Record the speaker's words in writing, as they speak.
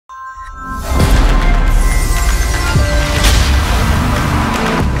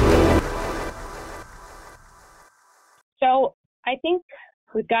think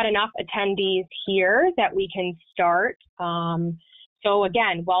we've got enough attendees here that we can start. So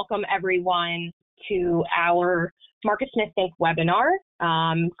again, welcome everyone to our MarketSmith Inc. webinar,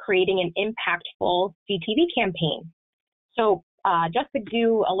 Creating an Impactful CTV Campaign. So just to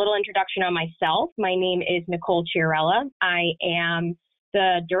do a little introduction on myself, my name is Nicole Chiarella. I am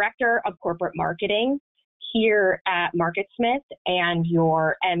the Director of Corporate Marketing here at MarketSmith and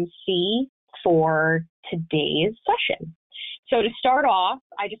your MC for today's session. So to start off,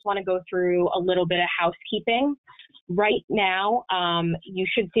 I just want to go through a little bit of housekeeping. Right now, you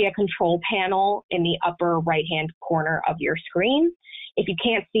should see a control panel in the upper right-hand corner of your screen. If you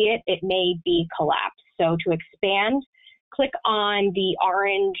can't see it, it may be collapsed. So to expand, click on the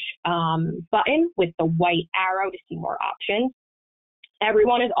orange button with the white arrow to see more options.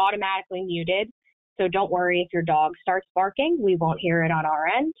 Everyone is automatically muted, so don't worry if your dog starts barking. We won't hear it on our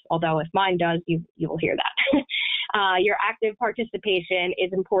end, although if mine does, you will hear that. Your active participation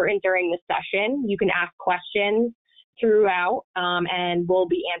is important during the session. You can ask questions throughout, and we'll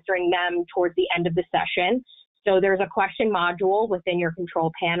be answering them towards the end of the session. So there's a question module within your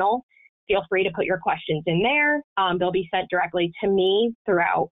control panel. Feel free to put your questions in there. They'll be sent directly to me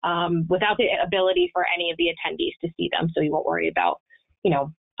throughout, without the ability for any of the attendees to see them. So you won't worry about,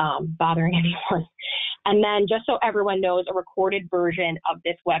 bothering anyone. And then just so everyone knows, a recorded version of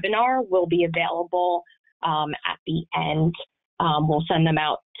this webinar will be available at the end. We'll send them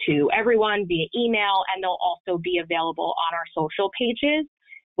out to everyone via email, and they'll also be available on our social pages,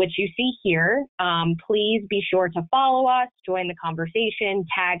 which you see here. Please be sure to follow us, join the conversation,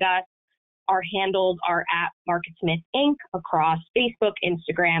 tag us. Our handles are at MarketSmith Inc. across Facebook,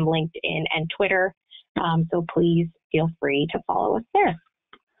 Instagram, LinkedIn, and Twitter. So please feel free to follow us there.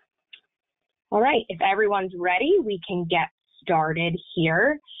 All right, if everyone's ready, we can get started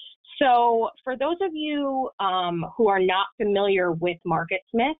here. So for those of you who are not familiar with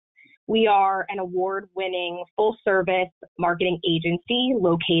MarketSmith, we are an award-winning full-service marketing agency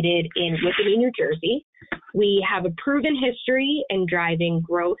located in Whippany, New Jersey. We have a proven history in driving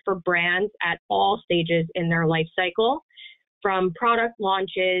growth for brands at all stages in their life cycle. From product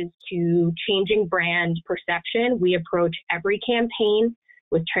launches to changing brand perception, we approach every campaign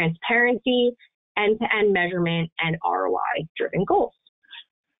with transparency, end-to-end measurement, and ROI-driven goals.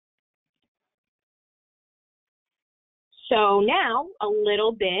 So now a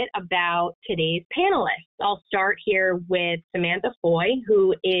little bit about today's panelists. I'll start here with Samantha Foy,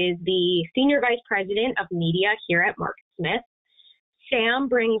 who is the Senior Vice President of Media here at MarketSmith. Sam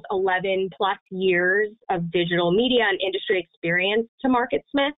brings 11 plus years of digital media and industry experience to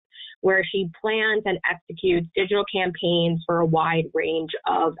MarketSmith, where she plans and executes digital campaigns for a wide range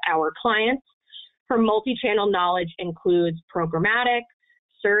of our clients. Her multi-channel knowledge includes programmatic,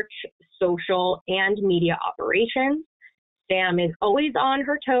 search, social, and media operations. Sam is always on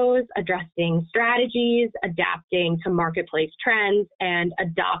her toes, addressing strategies, adapting to marketplace trends, and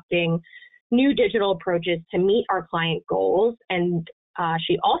adopting new digital approaches to meet our client goals. And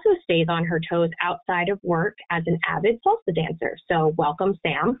she also stays on her toes outside of work as an avid salsa dancer. So welcome,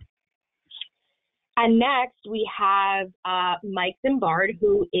 Sam. And next, we have Mike Zimbard,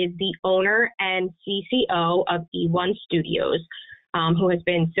 who is the owner and CCO of E1 Studios, who has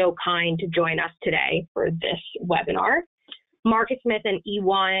been so kind to join us today for this webinar. MarketSmith and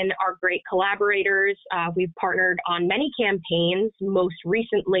E1 are great collaborators. We've partnered on many campaigns. Most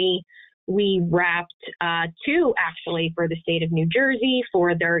recently, we wrapped two actually for the state of New Jersey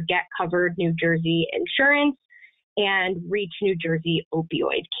for their Get Covered New Jersey Insurance and Reach New Jersey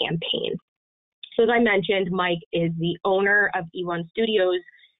opioid campaign. So as I mentioned, Mike is the owner of E1 Studios,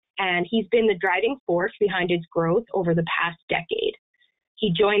 and he's been the driving force behind its growth over the past decade.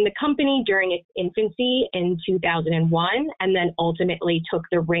 He joined the company during its infancy in 2001 and then ultimately took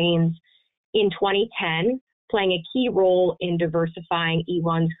the reins in 2010, playing a key role in diversifying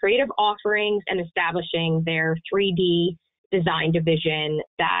E1's creative offerings and establishing their 3D design division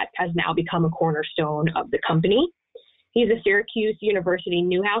that has now become a cornerstone of the company. He's a Syracuse University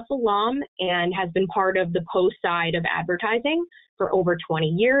Newhouse alum and has been part of the post side of advertising for over 20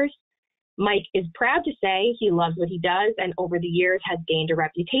 years. Mike is proud to say he loves what he does and over the years has gained a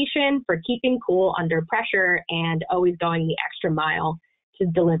reputation for keeping cool under pressure and always going the extra mile to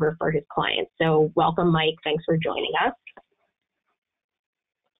deliver for his clients. So welcome, Mike. Thanks for joining us.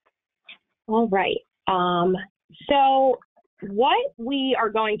 All right. So what we are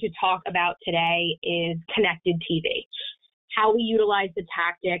going to talk about today is connected TV, how we utilize the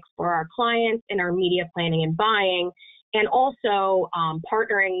tactics for our clients in our media planning and buying, and also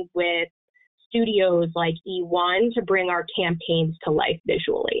partnering with studios like E1 to bring our campaigns to life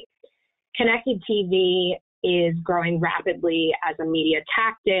visually. Connected TV is growing rapidly as a media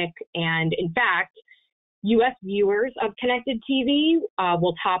tactic. And in fact, U.S. viewers of connected TV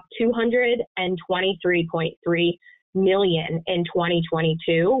will top 223.3 million in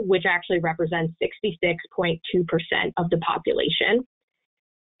 2022, which actually represents 66.2% of the population.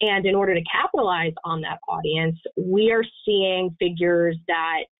 And in order to capitalize on that audience, we are seeing figures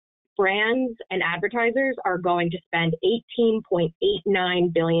that brands and advertisers are going to spend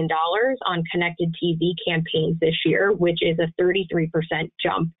 $18.89 billion on connected TV campaigns this year, which is a 33%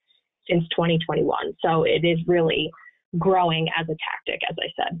 jump since 2021. So it is really growing as a tactic, as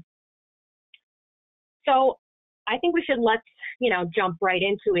I said. So I think we should jump right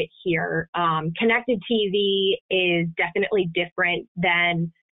into it here. Connected TV is definitely different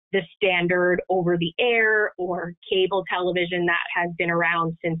than the standard over-the-air or cable television that has been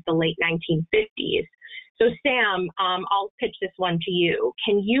around since the late 1950s. So Sam, I'll pitch this one to you.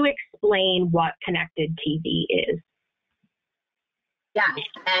 Can you explain what connected TV is? Yeah,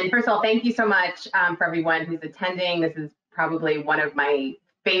 and first of all, thank you so much for everyone who's attending. This is probably one of my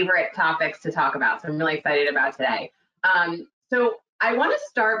favorite topics to talk about, so I'm really excited about today. So I want to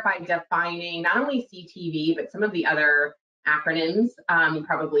start by defining not only CTV, but some of the other acronyms you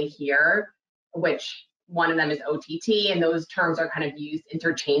probably hear, which one of them is OTT, and those terms are kind of used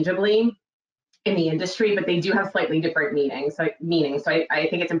interchangeably in the industry, but they do have slightly different meanings. So I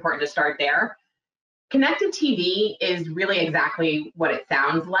think it's important to start there. Connected TV is really exactly what it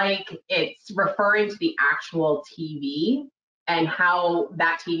sounds like. It's referring to the actual TV and how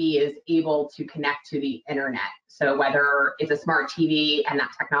that TV is able to connect to the internet. So whether it's a smart TV and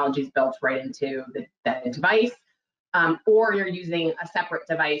that technology is built right into the device, or you're using a separate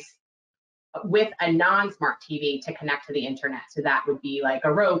device with a non-smart TV to connect to the internet. So that would be like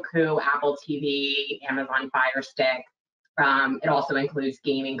a Roku, Apple TV, Amazon Fire Stick. It also includes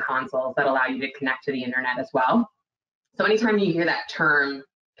gaming consoles that allow you to connect to the internet as well. So anytime you hear that term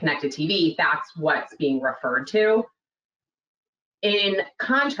connected TV, that's what's being referred to. In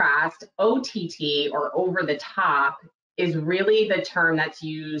contrast, OTT, or over the top, is really the term that's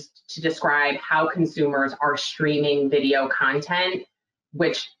used to describe how consumers are streaming video content,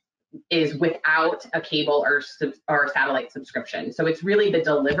 which is without a cable or satellite subscription. So it's really the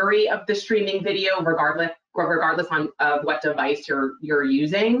delivery of the streaming video, regardless of what device you're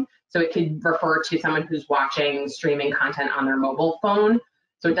using. So it could refer to someone who's watching streaming content on their mobile phone.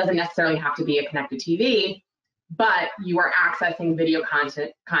 So it doesn't necessarily have to be a connected TV, but you are accessing video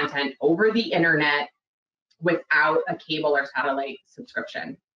content over the internet without a cable or satellite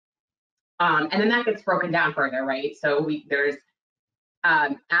subscription. And then that gets broken down further, right? So there's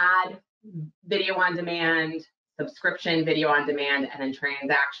ad video on demand, subscription video on demand, and then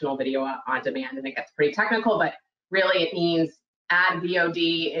transactional video on demand. And it gets pretty technical, but really it means ad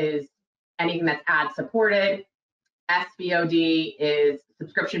VOD is anything that's ad supported. SVOD is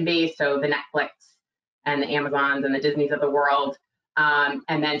subscription based, so the Netflix and the Amazons and the Disneys of the world.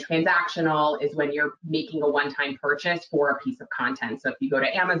 And then transactional is when you're making a one-time purchase for a piece of content. So if you go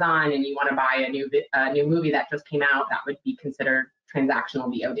to Amazon and you want to buy a new movie that just came out, that would be considered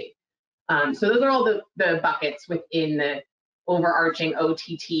transactional VOD. So those are all the buckets within the overarching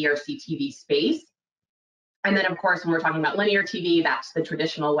OTT or CTV space. And then of course, when we're talking about linear TV, that's the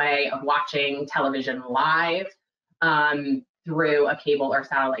traditional way of watching television live through a cable or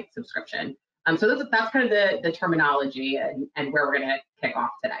satellite subscription. So that's kind of the terminology and where we're going to kick off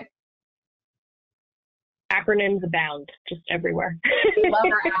today. Acronyms abound just everywhere. We love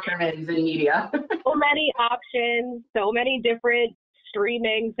our acronyms in media. So many options, so many different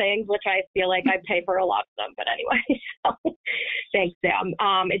streaming things, which I feel like I pay for a lot of them. But anyway, so, thanks, Sam.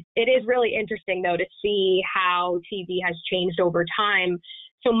 It is really interesting, though, to see how TV has changed over time.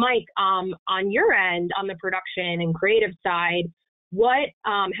 So, Mike, on your end, on the production and creative side, what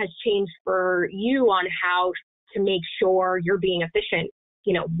has changed for you on how to make sure you're being efficient,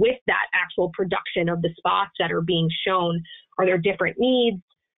 with that actual production of the spots that are being shown? Are there different needs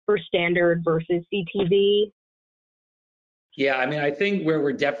for standard versus CTV? Yeah, I mean, I think where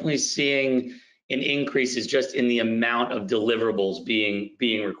we're definitely seeing an increase is just in the amount of deliverables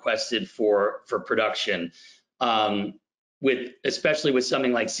being requested for production. Especially with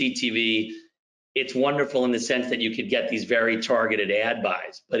something like CTV, it's wonderful in the sense that you could get these very targeted ad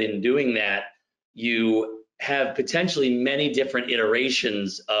buys, but in doing that, you have potentially many different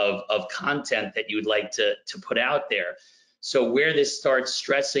iterations of content that you would like to put out there. So where this starts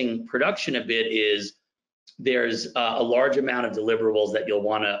stressing production a bit is there's a large amount of deliverables that you'll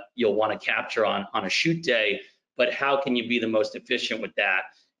want to capture on a shoot day, but how can you be the most efficient with that?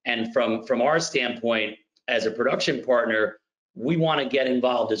 And from our standpoint as a production partner, we want to get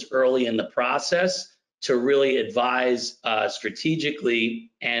involved as early in the process to really advise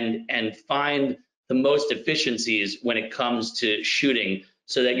strategically and find the most efficiencies when it comes to shooting,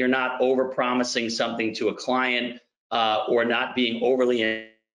 so that you're not over promising something to a client or not being overly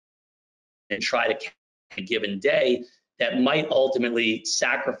and try to catch a given day that might ultimately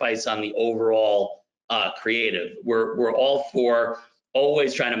sacrifice on the overall creative. We're all for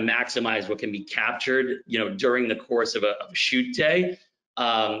always trying to maximize what can be captured, during the course of a shoot day,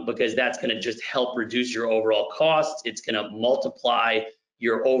 because that's going to just help reduce your overall costs. It's going to multiply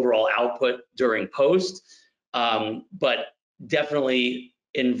your overall output during post, but definitely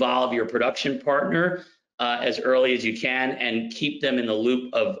involve your production partner as early as you can, and keep them in the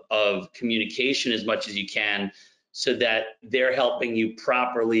loop of communication as much as you can, so that they're helping you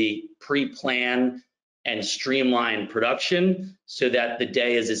properly pre-plan and streamline production, so that the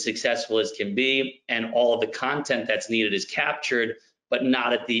day is as successful as can be and all of the content that's needed is captured, but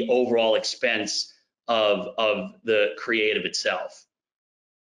not at the overall expense of the creative itself.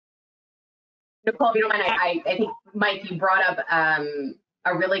 Nicole, if you don't mind, I think, Mike, you brought up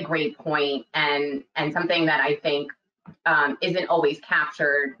a really great point, and something that I think isn't always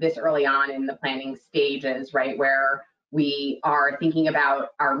captured this early on in the planning stages, right? Where we are thinking about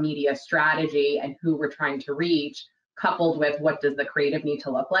our media strategy and who we're trying to reach, coupled with what does the creative need to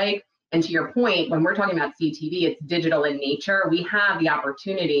look like. And to your point, when we're talking about CTV, it's digital in nature. We have the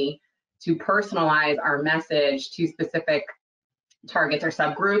opportunity to personalize our message to specific targets or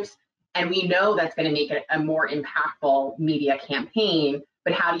subgroups, and we know that's going to make it a more impactful media campaign.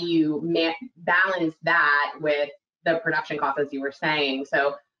 But how do you balance that with the production costs, as you were saying?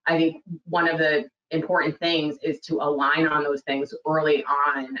 So I think one of the important things is to align on those things early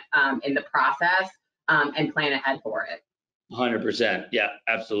on in the process, and plan ahead for it. 100%. Yeah,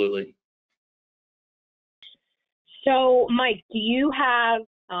 absolutely. So, Mike, do you have,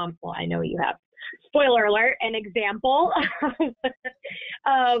 well, I know you have, spoiler alert, an example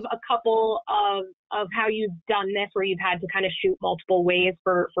of a couple of how you've done this, where you've had to kind of shoot multiple ways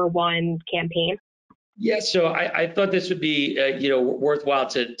for one campaign? Yeah, so I thought this would be worthwhile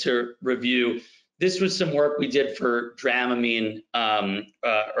to review. This was some work we did for Dramamine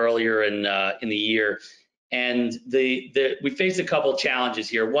earlier in the year, and we faced a couple challenges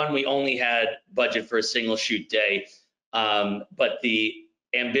here. One, we only had budget for a single shoot day, but the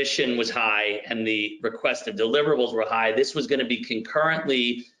ambition was high and the requested deliverables were high. This was going to be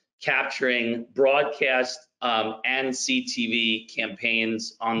concurrently capturing broadcast and CTV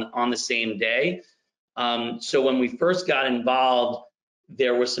campaigns on the same day. So when we first got involved,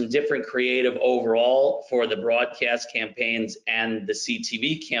 there was some different creative overall for the broadcast campaigns and the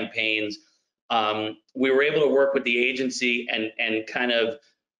CTV campaigns. We were able to work with the agency and kind of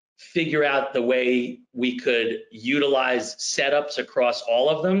figure out the way we could utilize setups across all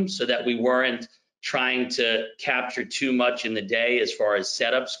of them, so that we weren't trying to capture too much in the day as far as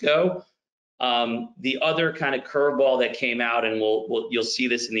setups go. The other kind of curveball that came out, and you'll see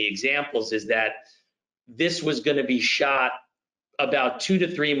this in the examples, is that this was going to be shot about 2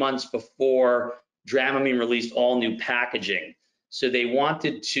 to 3 months before Dramamine released all new packaging. So they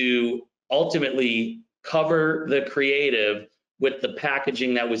wanted to ultimately cover the creative with the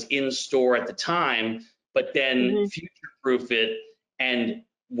packaging that was in store at the time, but then future-proof it. And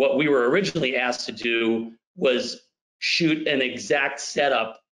what we were originally asked to do was shoot an exact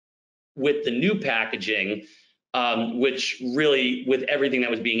setup with the new packaging, which really, with everything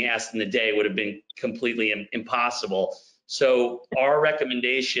that was being asked in the day, would have been completely impossible. So our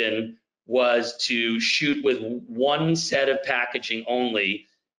recommendation was to shoot with one set of packaging only,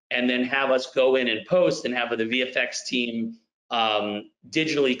 and then have us go in and post and have the VFX team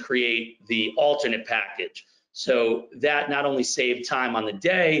digitally create the alternate package. So that not only saved time on the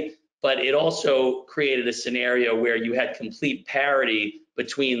day, but it also created a scenario where you had complete parity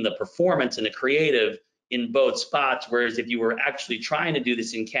between the performance and the creative in both spots. Whereas if you were actually trying to do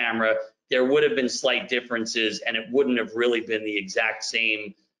this in camera, there would have been slight differences, and it wouldn't have really been the exact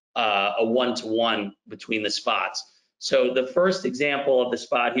same, a one-to-one between the spots. So the first example of the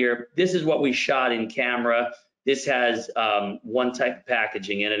spot here, this is what we shot in camera. This has one type of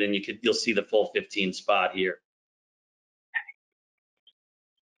packaging in it, and you'll see the full 15 spot here.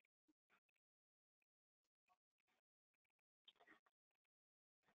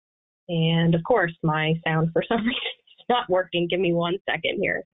 And of course, my sound for some reason is not working. Give me 1 second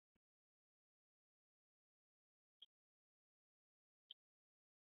here.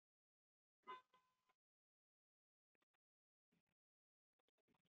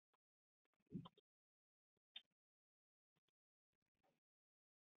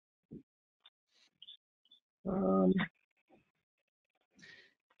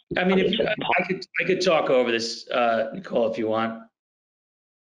 I mean, if you, I could talk over this, Nicole, if you want.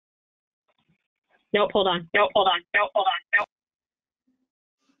 Nope, hold on.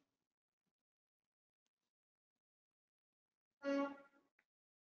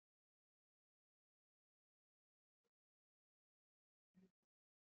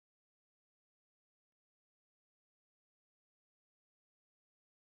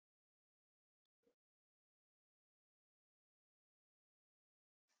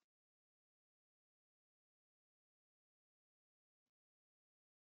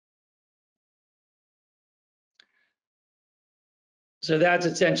 So that's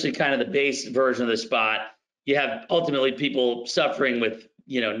essentially kind of the base version of the spot. You have ultimately people suffering with,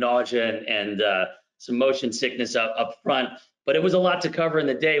 nausea and some motion sickness up front, but it was a lot to cover in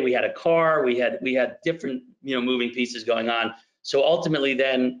the day. We had a car, we had different, moving pieces going on. So ultimately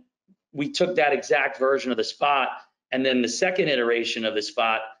then we took that exact version of the spot, and then the second iteration of the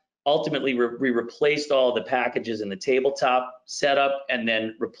spot, ultimately we replaced all the packages in the tabletop setup and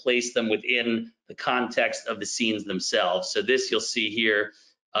then replaced them within the context of the scenes themselves. So this you'll see here,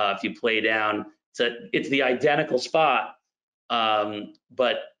 if you play down, it's the identical spot,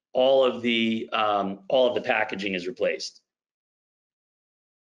 but all of the packaging is replaced.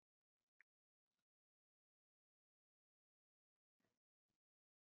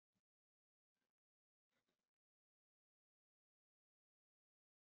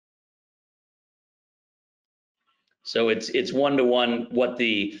 So it's one-to-one what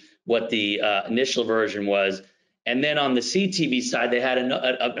the initial version was. And then on the CTV side, they had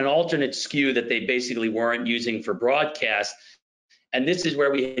an alternate SKU that they basically weren't using for broadcast. And this is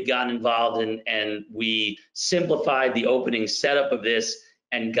where we had gotten involved and we simplified the opening setup of this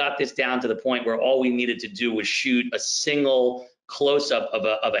and got this down to the point where all we needed to do was shoot a single close-up of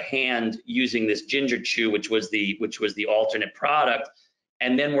a hand using this ginger chew, which was the alternate product.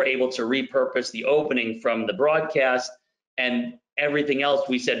 And then we're able to repurpose the opening from the broadcast, and everything else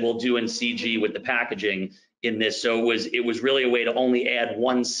we said we'll do in CG with the packaging in this. So it was really a way to only add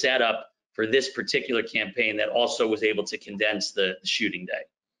one setup for this particular campaign that also was able to condense the shooting day.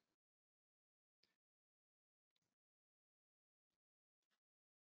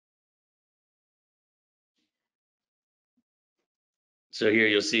 So here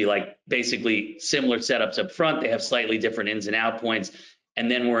you'll see like basically similar setups up front. They have slightly different ins and out points. And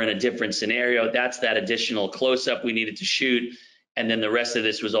then we're in a different scenario. That's that additional close-up we needed to shoot. And then the rest of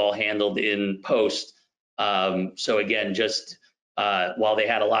this was all handled in post. So again, just while they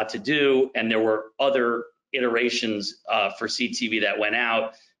had a lot to do, and there were other iterations for CTV that went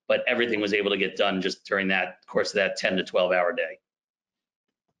out, but everything was able to get done just during that course of that 10 to 12 hour day.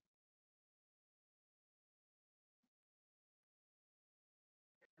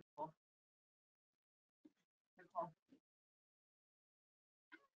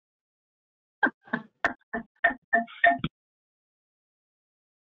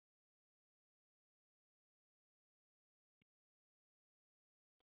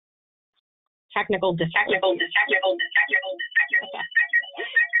 Technical difficulties.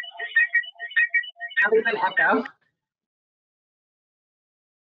 That was an echo.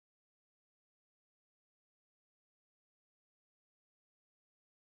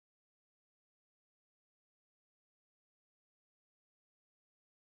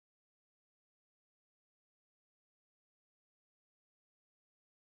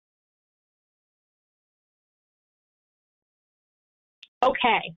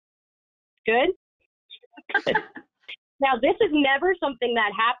 Okay, good. Now, this is never something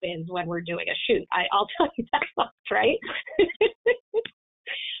that happens when we're doing a shoot. I'll tell you that much, right?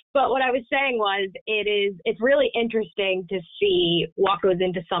 But what I was saying was it's really interesting to see what goes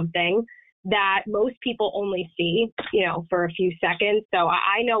into something that most people only see, for a few seconds. So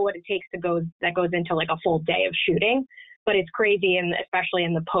I know what it takes that goes into like a full day of shooting, but it's crazy. And especially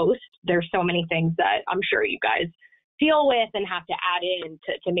in the post, there's so many things that I'm sure you guys deal with and have to add in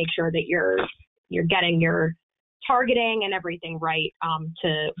to make sure that you're getting your targeting and everything right,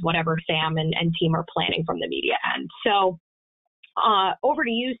 to whatever Sam and team are planning from the media end. So over to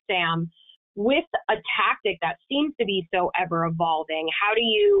you, Sam. With a tactic that seems to be so ever evolving, how do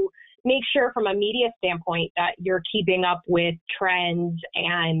you make sure from a media standpoint that you're keeping up with trends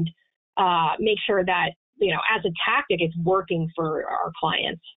and make sure that, as a tactic, it's working for our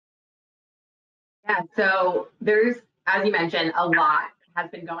clients? Yeah, so there's, as you mentioned, a lot has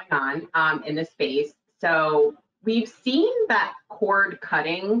been going on in this space. So we've seen that cord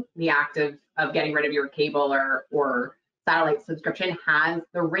cutting, the act of getting rid of your cable or satellite subscription,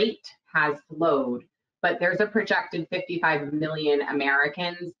 the rate has slowed, but there's a projected 55 million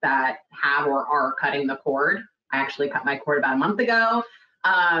Americans that have or are cutting the cord. I actually cut my cord about a month ago.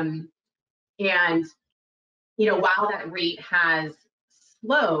 And, you know, while that rate has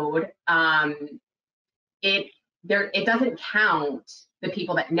slowed, it doesn't count the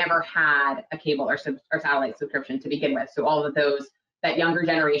people that never had a cable or satellite subscription to begin with. So all of those, that younger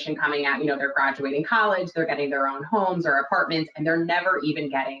generation coming out, you know, they're graduating college, they're getting their own homes or apartments, and they're never even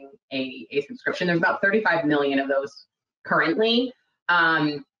getting a subscription. There's about 35 million of those currently.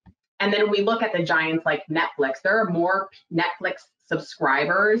 And then when we look at the giants like Netflix, there are more Netflix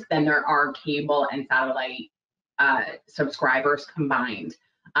subscribers than there are cable and satellite subscribers combined,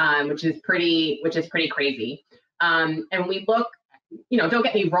 which is pretty crazy. And we look, you know, don't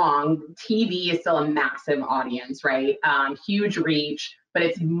get me wrong, TV is still a massive audience, right? Huge reach, but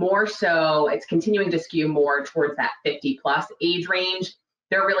it's more so, it's continuing to skew more towards that 50+ age range.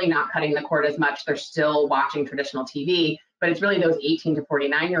 They're really not cutting the cord as much. They're still watching traditional TV, but it's really those 18 to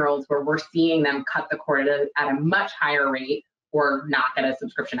 49-year-olds where we're seeing them cut the cord at a much higher rate or not get a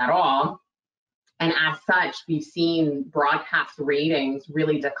subscription at all. And as such, we've seen broadcast ratings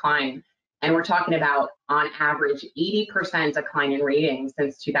really decline. And we're talking about, on average, 80% decline in ratings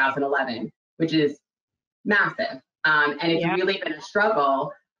since 2011, which is massive. And it's really been a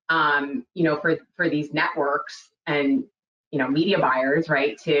struggle, you know, for these networks and, you know, media buyers,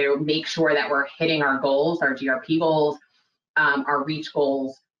 right, to make sure that we're hitting our goals, our GRP goals, our reach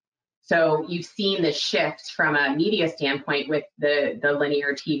goals. So you've seen the shift from a media standpoint with the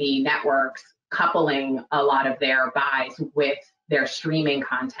linear TV networks coupling a lot of their buys with their streaming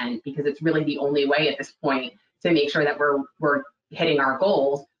content, because it's really the only way at this point to make sure that we're hitting our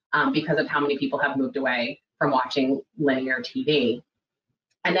goals, because of how many people have moved away from watching linear TV.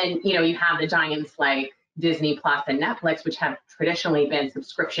 And then, you know, you have the giants like Disney Plus and Netflix, which have traditionally been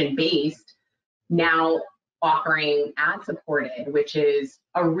subscription based, now offering ad supported, which is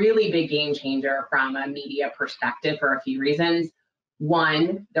a really big game changer from a media perspective for a few reasons.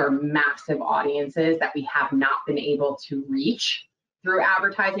 One, there are massive audiences that we have not been able to reach through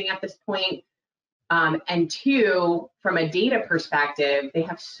advertising at this point. And two, from a data perspective, they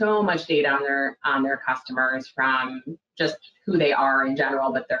have so much data on their customers, from just who they are in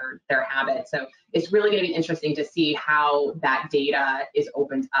general, but their habits. So it's really going to be interesting to see how that data is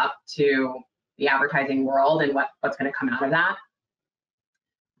opened up to the advertising world and what's going to come out of that.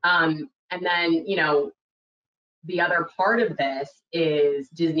 And then, you know, the other part of this is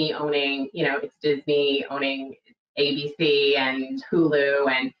Disney owning, you know, it's Disney owning ABC and Hulu,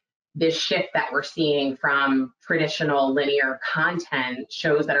 and this shift that we're seeing from traditional linear content,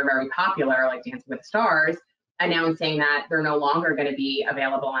 shows that are very popular like Dancing with the Stars, announcing that they're no longer going to be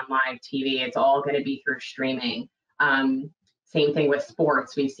available on live TV. It's all going to be through streaming. Same thing with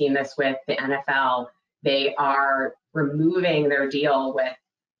sports. We've seen this with the NFL. They are removing their deal with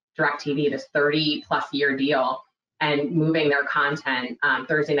DirecTV, this 30+ year deal, and moving their content.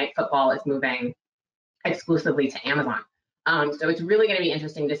 Thursday Night Football is moving exclusively to Amazon. So it's really going to be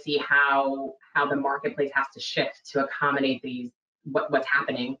interesting to see how the marketplace has to shift to accommodate what's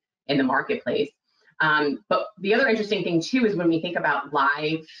happening in the marketplace. But the other interesting thing too is when we think about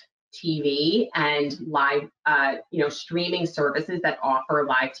live TV and live, you know, streaming services that offer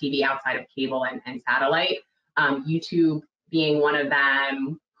live TV outside of cable and satellite, YouTube being one of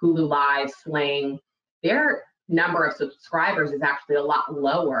them, Hulu Live, Sling, their number of subscribers is actually a lot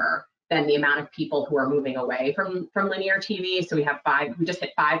lower than the amount of people who are moving away from linear TV. So we just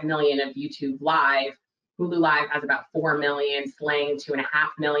hit 5 million of YouTube Live. Hulu Live has about 4 million, Sling 2.5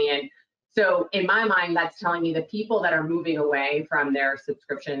 million. So in my mind, that's telling me the people that are moving away from their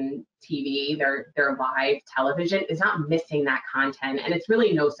subscription TV, their live television, is not missing that content. And it's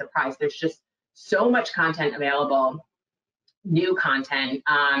really no surprise. There's just so much content available, new content,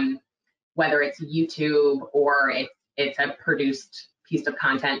 whether it's YouTube or it's a produced piece of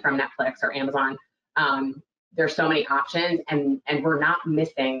content from Netflix or Amazon. There's so many options, and we're not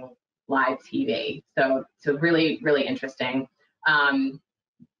missing live TV. So really, really interesting.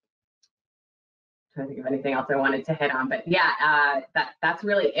 Trying to think of anything else I wanted to hit on, but yeah, that's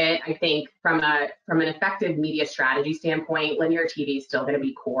really it. I think from an effective media strategy standpoint, linear TV is still going to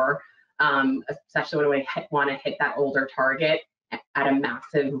be core, especially when we want to hit that older target at a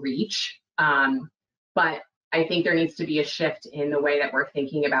massive reach. But I think there needs to be a shift in the way that we're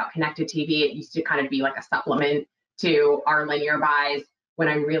thinking about connected TV. It used to kind of be like a supplement to our linear buys, when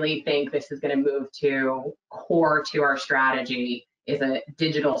I really think this is going to move to core to our strategy is a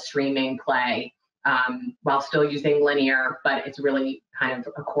digital streaming play, while still using linear, but it's really kind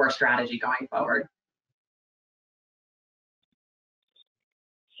of a core strategy going forward.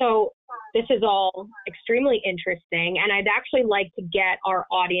 So this is all extremely interesting, and I'd actually like to get our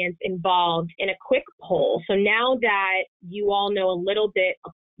audience involved in a quick poll. So now that you all know a little bit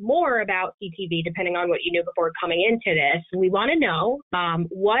more about CTV, depending on what you knew before coming into this, we want to know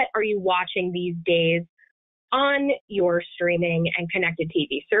what are you watching these days on your streaming and connected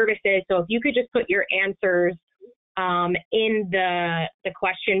TV services. So if you could just put your answers in the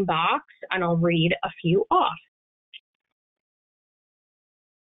question box, and I'll read a few off.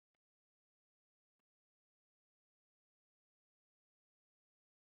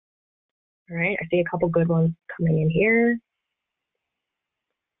 All right, I see a couple good ones coming in here.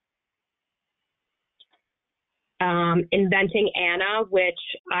 Inventing Anna, which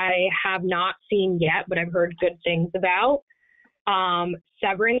I have not seen yet, but I've heard good things about.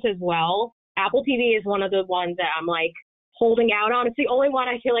 Severance as well. Apple TV is one of the ones that I'm like holding out on. It's the only one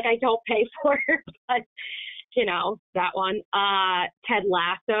I feel like I don't pay for, but you know, that one. Ted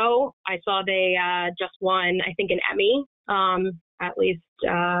Lasso, I saw they just won, I think, an Emmy. At least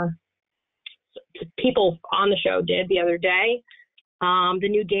people on the show did the other day. The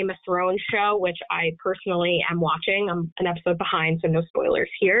new Game of Thrones show, which I personally am watching. I'm an episode behind, so no spoilers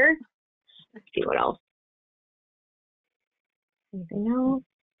here. Let's see what else. Anything else?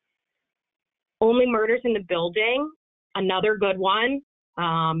 Only Murders in the Building, another good one.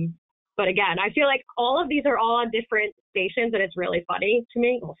 But again, I feel like all of these are all on different stations, and it's really funny to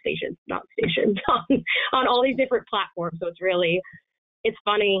me. Well, stations, not stations, on all these different platforms. So it's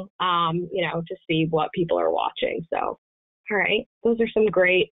funny, you know, to see what people are watching. So, all right, those are some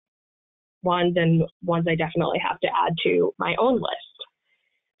great ones, and ones I definitely have to add to my own list.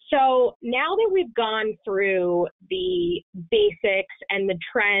 So now that we've gone through the basics and the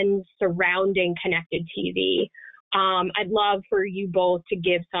trends surrounding connected TV, I'd love for you both to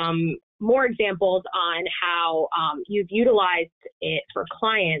give some more examples on how you've utilized it for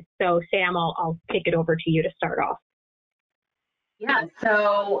clients. So Sam, I'll kick it over to you to start off. Yeah,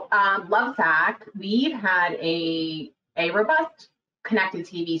 so Lovesac, we've had a robust connected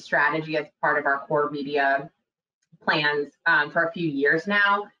TV strategy as part of our core media plans for a few years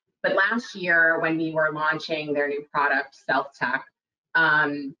now. But last year, when we were launching their new product, Stealth Tech,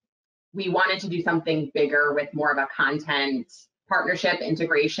 we wanted to do something bigger with more of a content partnership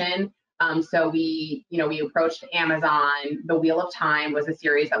integration. So we approached Amazon. The Wheel of Time was a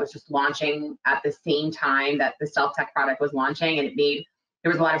series that was just launching at the same time that the Stealth Tech product was launching, and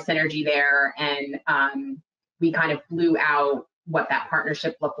there was a lot of synergy there, and we kind of blew out what that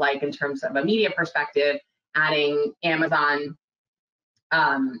partnership looked like in terms of a media perspective, adding Amazon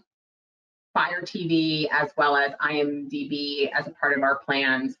Fire TV as well as IMDb as a part of our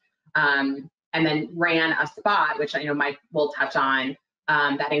plans, and then ran a spot, which I know Mike will touch on,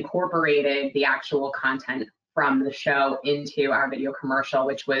 that incorporated the actual content from the show into our video commercial,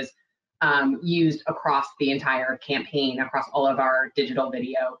 which was used across the entire campaign, across all of our digital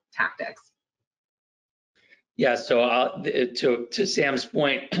video tactics. Yeah, so to Sam's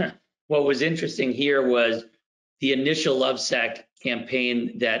point, what was interesting here was the initial Lovesac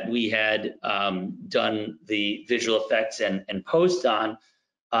campaign that we had done the visual effects and post on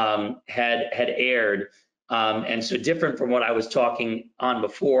had aired. And so different from what I was talking on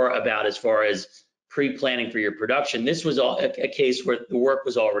before about as far as pre-planning for your production, this was a case where the work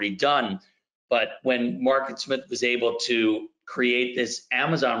was already done. But when Mark Smith was able to create this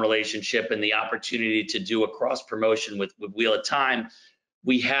Amazon relationship and the opportunity to do a cross promotion with Wheel of Time,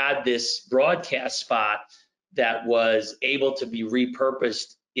 we had this broadcast spot that was able to be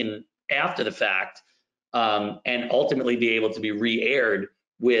repurposed in after the fact, and ultimately be able to be re-aired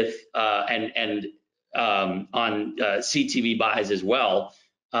with on CTV buys as well,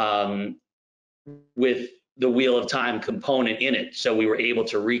 with the Wheel of Time component in it. So we were able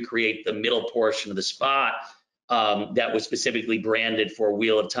to recreate the middle portion of the spot that was specifically branded for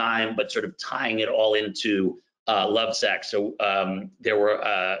Wheel of Time, but sort of tying it all into Lovesac. So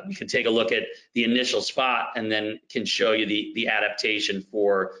we can take a look at the initial spot and then can show you the adaptation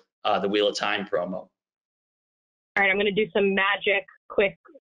for the Wheel of Time promo. All right, I'm going to do some magic quick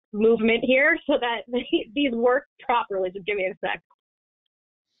movement here so that these work properly. Just give me a sec.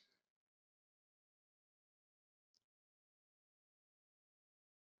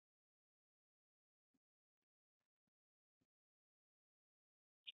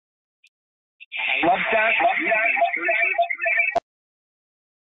 Lovesac.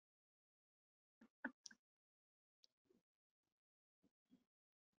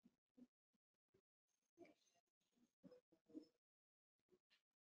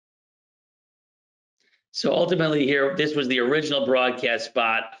 So ultimately here, this was the original broadcast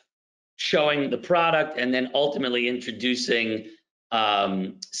spot showing the product and then ultimately introducing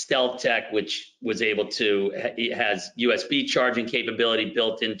Stealth Tech, which was able to, it has USB charging capability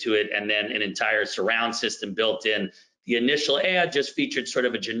built into it, and then an entire surround system built in. The initial ad just featured sort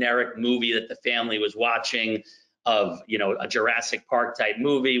of a generic movie that the family was watching of, a Jurassic Park type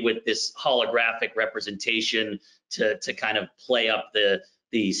movie with this holographic representation to kind of play up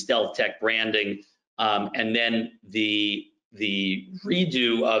the Stealth Tech branding. And then the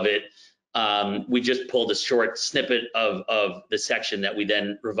redo of it, we just pulled a short snippet of the section that we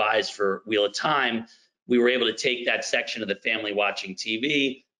then revised for Wheel of Time. We were able to take that section of the family watching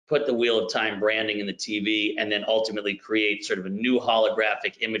TV, put the Wheel of Time branding in the TV, and then ultimately create sort of a new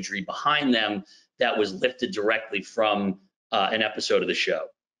holographic imagery behind them that was lifted directly from an episode of the show.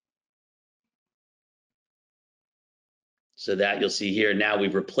 So that you'll see here, now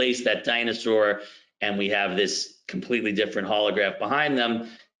we've replaced that dinosaur and we have this completely different holograph behind them.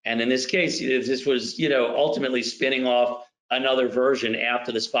 And in this case, this was, ultimately spinning off another version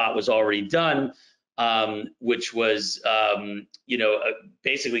after the spot was already done, which was,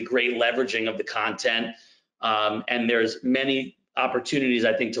 basically great leveraging of the content. And there's many opportunities,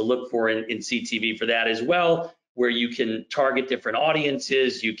 I think, to look for in CTV for that as well, where you can target different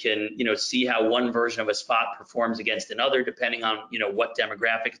audiences. You can, see how one version of a spot performs against another, depending on, what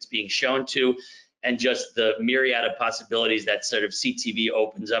demographic it's being shown to, and just the myriad of possibilities that sort of CTV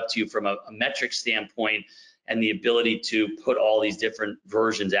opens up to you from a metric standpoint, and the ability to put all these different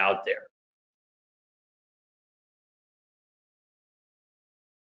versions out there.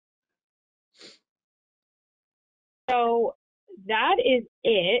 So that is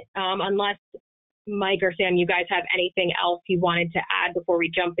it, unless Mike or Sam, you guys have anything else you wanted to add before we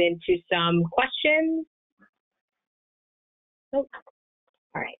jump into some questions? Nope.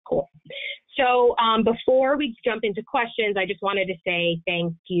 All right, cool. So before we jump into questions, I just wanted to say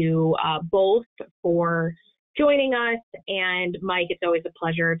thank you both for joining us. And Mike, it's always a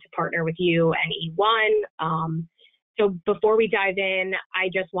pleasure to partner with you and E1. So before we dive in, I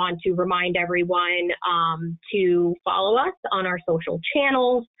just want to remind everyone to follow us on our social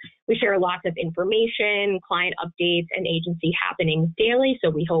channels. We share lots of information, client updates, and agency happenings daily, so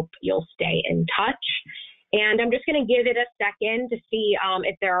we hope you'll stay in touch. And I'm just going to give it a second to see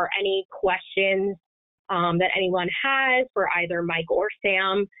if there are any questions that anyone has for either Mike or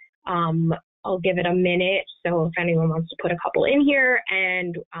Sam. I'll give it a minute, so if anyone wants to put a couple in here,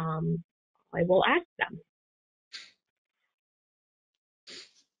 and I will ask them.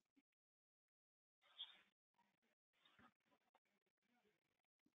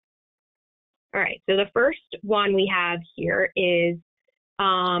 All right, so the first one we have here is,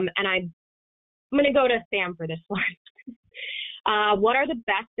 and I'm going to go to Sam for this one. What are the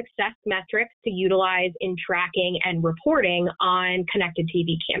best success metrics to utilize in tracking and reporting on connected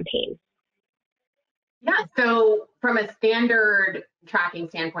TV campaigns? Yeah, so from a standard tracking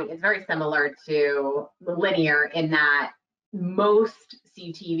standpoint, it's very similar to linear in that most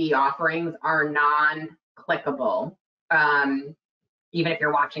CTV offerings are non-clickable. Even if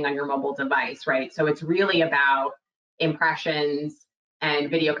you're watching on your mobile device, right? So it's really about impressions and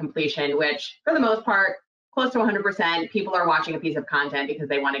video completion, which for the most part, close to 100%, people are watching a piece of content because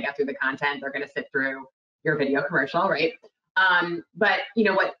they want to get through the content. They're going to sit through your video commercial, right? But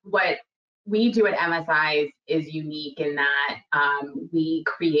what we do at MSIs is unique in that we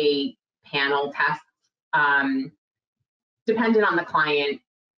create panel tests dependent on the client,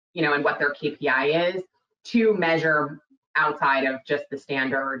 and what their KPI is, to measure outside of just the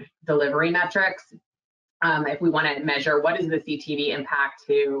standard delivery metrics. If we want to measure what is the CTV impact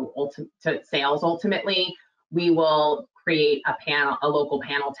to sales ultimately, we will create a local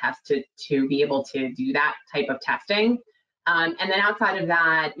panel test to be able to do that type of testing. And then outside of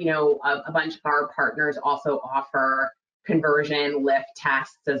that, a bunch of our partners also offer conversion lift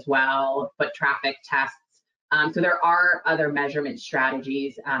tests as well, foot traffic tests. So there are other measurement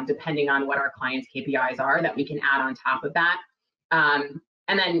strategies depending on what our clients' KPIs are that we can add on top of that. And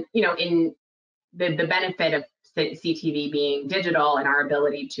then, in the benefit of CTV being digital and our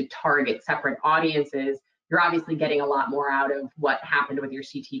ability to target separate audiences, you're obviously getting a lot more out of what happened with your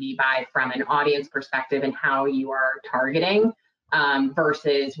CTV buy from an audience perspective and how you are targeting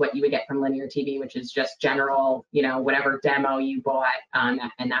versus what you would get from linear TV, which is just general, whatever demo you bought, and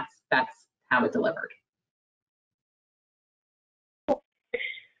that's how it's delivered.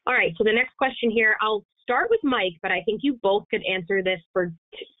 All right, so the next question here, I'll start with Mike, but I think you both could answer this for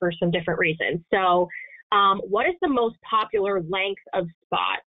some different reasons. So what is the most popular length of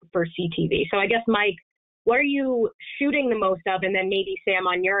spot for CTV? So I guess, Mike, what are you shooting the most of? And then maybe Sam,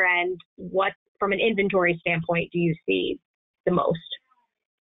 on your end, what, from an inventory standpoint, do you see the most?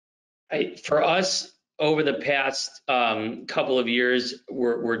 For us, over the past couple of years,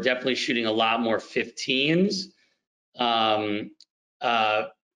 we're definitely shooting a lot more 15s.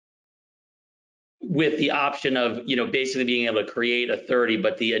 With the option of, basically being able to create a 30,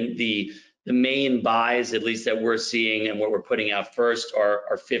 but the main buys, at least that we're seeing and what we're putting out first, are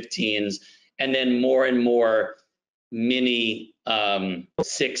 15s, and then more and more mini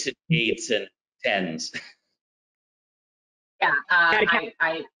 6 and 8s and 10s. Yeah,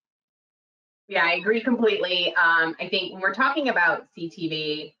 I agree completely. I think when we're talking about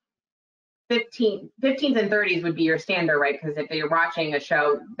CTV, 15s and 30s would be your standard, right? Because if you're watching a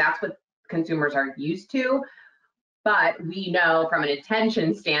show, that's what consumers are used to. But we know from an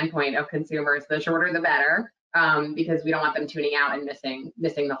attention standpoint of consumers, the shorter the better, because we don't want them tuning out and missing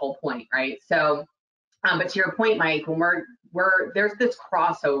the whole point, right? So, but to your point, Mike, when there's this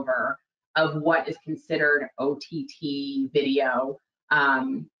crossover of what is considered OTT video,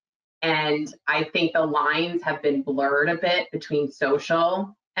 and I think the lines have been blurred a bit between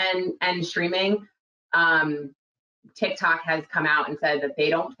social and streaming. TikTok has come out and said that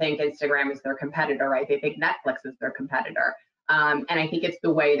they don't think Instagram is their competitor, right? They think Netflix is their competitor. And I think it's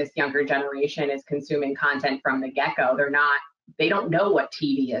the way this younger generation is consuming content from the get-go. They don't know what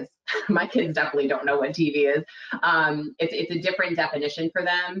TV is. My kids definitely don't know what TV is. It's a different definition for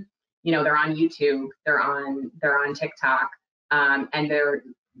them. They're on YouTube, they're on TikTok, and they're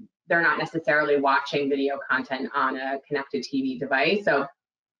not necessarily watching video content on a connected TV device. So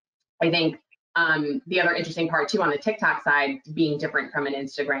I think the other interesting part too on the TikTok side, being different from an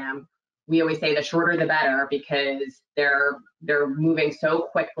Instagram, we always say the shorter the better, because they're moving so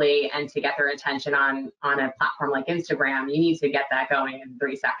quickly, and to get their attention on a platform like Instagram, you need to get that going in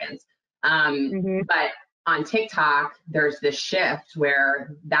 3 seconds. But on TikTok, there's this shift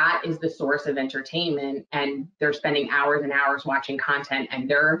where that is the source of entertainment, and they're spending hours and hours watching content, and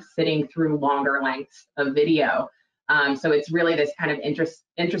they're sitting through longer lengths of video. So it's really this kind of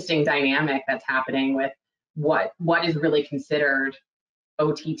interesting dynamic that's happening with what is really considered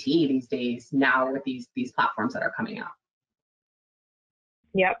OTT these days now with these platforms that are coming out.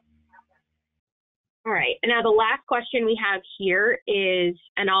 Yep. All right. And now the last question we have here is,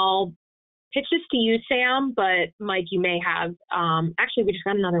 and I'll pitch this to you, Sam, but Mike, you may have, actually, we just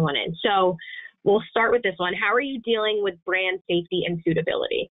got another one in. So we'll start with this one. How are you dealing with brand safety and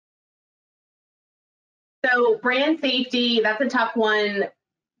suitability? So brand safety, that's a tough one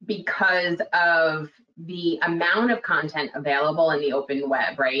because of the amount of content available in the open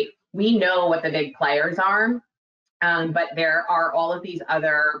web, right? We know what the big players are, but there are all of these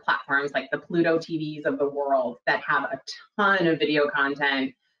other platforms like the Pluto TVs of the world that have a ton of video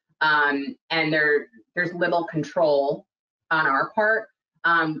content, and there's little control on our part.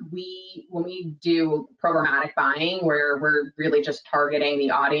 When we do programmatic buying, where we're really just targeting the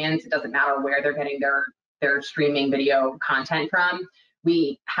audience, it doesn't matter where they're getting their streaming video content from.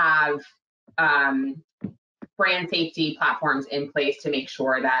 We have brand safety platforms in place to make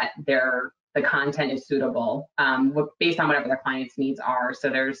sure that the content is suitable based on whatever the client's needs are. So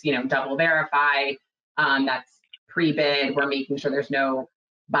there's double verify, that's pre-bid. We're making sure there's no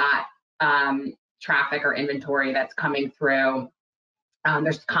bot traffic or inventory that's coming through.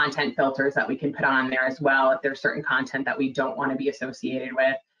 There's content filters that we can put on there as well if there's certain content that we don't want to be associated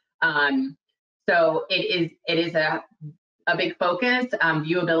with. So it is a big focus.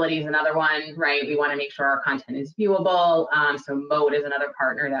 Viewability is another one, right? We want to make sure our content is viewable. So Mode is another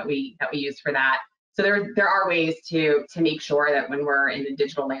partner that we use for that. So there are ways to make sure that when we're in the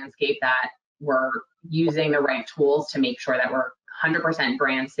digital landscape that we're using the right tools to make sure that we're 100%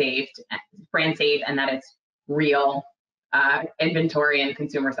 brand safe, and that it's real inventory and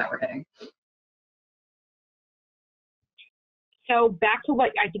consumers that we're hitting. So back to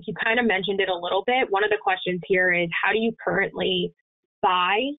what I think you kind of mentioned it a little bit. One of the questions here is, how do you currently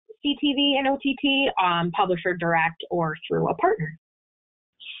buy CTV and OTT, publisher direct or through a partner?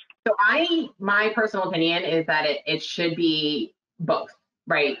 So my personal opinion is that it should be both,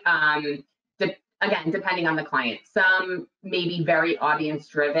 right? Again, depending on the client. Some may be very audience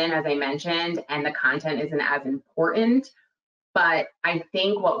driven, as I mentioned, and the content isn't as important. But I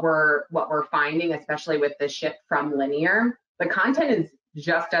think what we're finding, especially with the shift from linear, the content is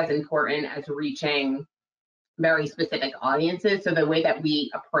just as important as reaching very specific audiences. So the way that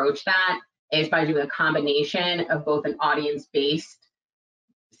we approach that is by doing a combination of both an audience-based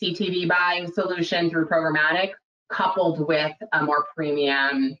CTV buying solution through programmatic, coupled with a more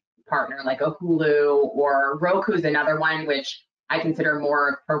premium partner like a Hulu, or Roku's another one, which I consider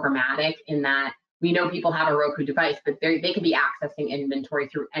more programmatic in that we know people have a Roku device, but they can be accessing inventory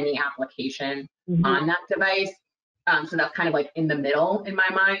through any application on that device. So that's kind of like in the middle in my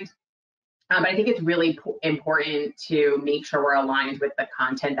mind. But I think it's really important to make sure we're aligned with the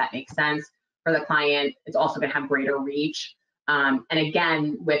content that makes sense for the client. It's also going to have greater reach. And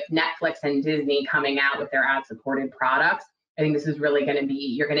again, with Netflix and Disney coming out with their ad-supported products, I think this is really going to be,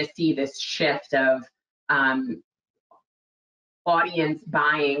 you're going to see this shift of audience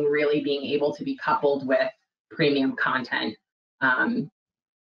buying really being able to be coupled with premium content.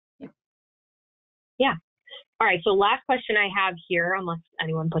 Yeah. All right. So last question I have here, unless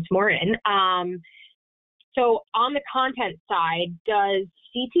anyone puts more in. So on the content side, does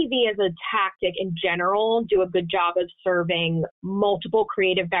CTV as a tactic in general do a good job of serving multiple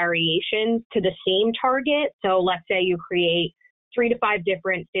creative variations to the same target? So let's say you create 3 to 5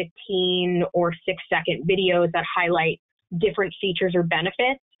 different 15 or 6-second videos that highlight different features or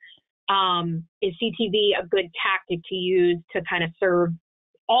benefits. Is CTV a good tactic to use to kind of serve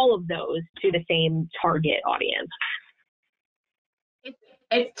all of those to the same target audience?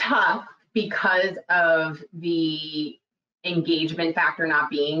 It's tough because of the engagement factor not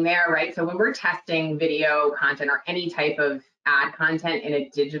being there, right? So when we're testing video content or any type of ad content in a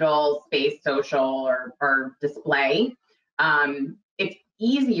digital space, social or display, it's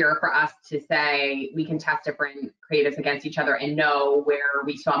easier for us to say we can test different creatives against each other and know where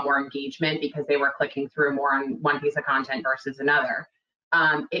we saw more engagement because they were clicking through more on one piece of content versus another.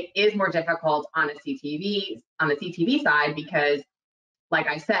 It is more difficult on the CTV side because, like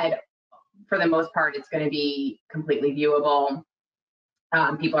I said, for the most part, it's going to be completely viewable.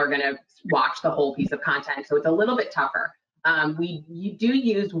 People are going to watch the whole piece of content, so it's a little bit tougher. You do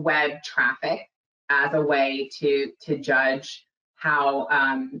use web traffic as a way to judge how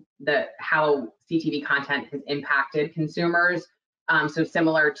CTV content has impacted consumers. So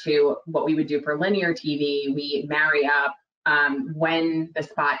similar to what we would do for linear TV, we marry up when the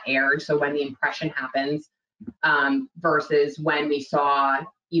spot aired, so when the impression happens, versus when we saw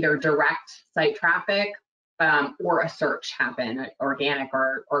either direct site traffic or a search happen, organic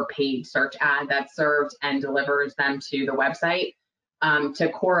or paid search ad that serves and delivers them to the website, to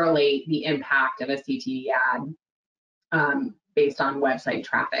correlate the impact of a CTV ad based on website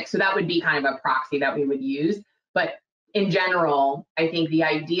traffic. So that would be kind of a proxy that we would use. But in general, I think the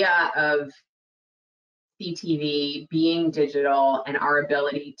idea of CTV being digital and our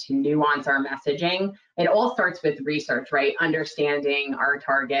ability to nuance our messaging, it all starts with research, right? Understanding our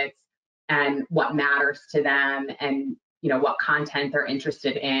targets and what matters to them and what content they're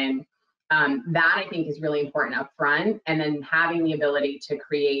interested in. That I think is really important up front. And then having the ability to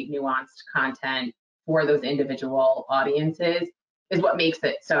create nuanced content for those individual audiences is what makes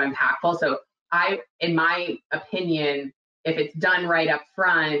it so impactful. So in my opinion, if it's done right up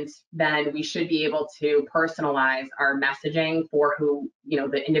front, then we should be able to personalize our messaging for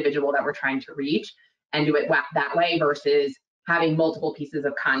the individual that we're trying to reach and do it that way versus having multiple pieces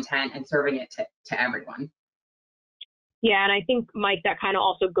of content and serving it to everyone. Yeah, and I think, Mike, that kind of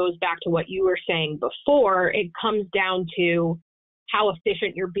also goes back to what you were saying before. It comes down to how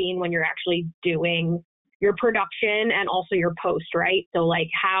efficient you're being when you're actually doing your production and also your post, right? So like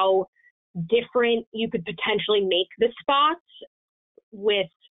how different you could potentially make the spots with,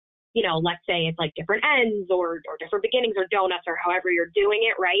 let's say it's like different ends or different beginnings or donuts or however you're doing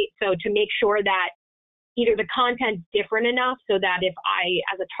it, right? So to make sure that either the content's different enough so that if I,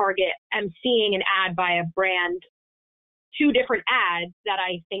 as a target, am seeing an ad by a brand, 2 different ads that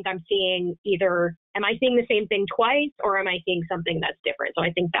I think I'm seeing, either am I seeing the same thing twice or am I seeing something that's different? So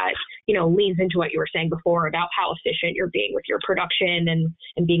I think that, leans into what you were saying before about how efficient you're being with your production and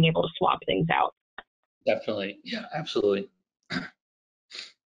being able to swap things out. Definitely. Yeah, absolutely.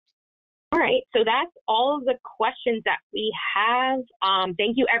 All right. So that's all of the questions that we have.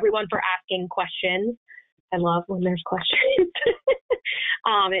 Thank you everyone for asking questions. I love when there's questions.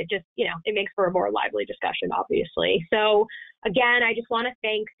 It just, it makes for a more lively discussion, obviously. So again, I just want to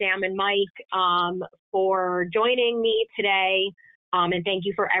thank Sam and Mike for joining me today. And thank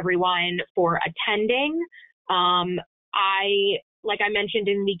you for everyone for attending. Like I mentioned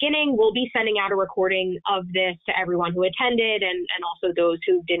in the beginning, we'll be sending out a recording of this to everyone who attended and also those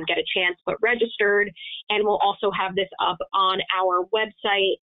who didn't get a chance but registered. And we'll also have this up on our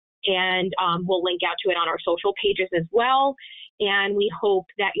website, and we'll link out to it on our social pages as well. And we hope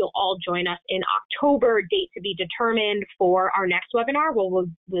that you'll all join us in October, date to be determined, for our next webinar where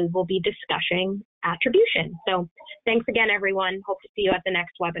we will be discussing attribution. So thanks again, everyone. Hope to see you at the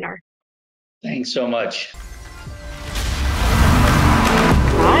next webinar. Thanks so much.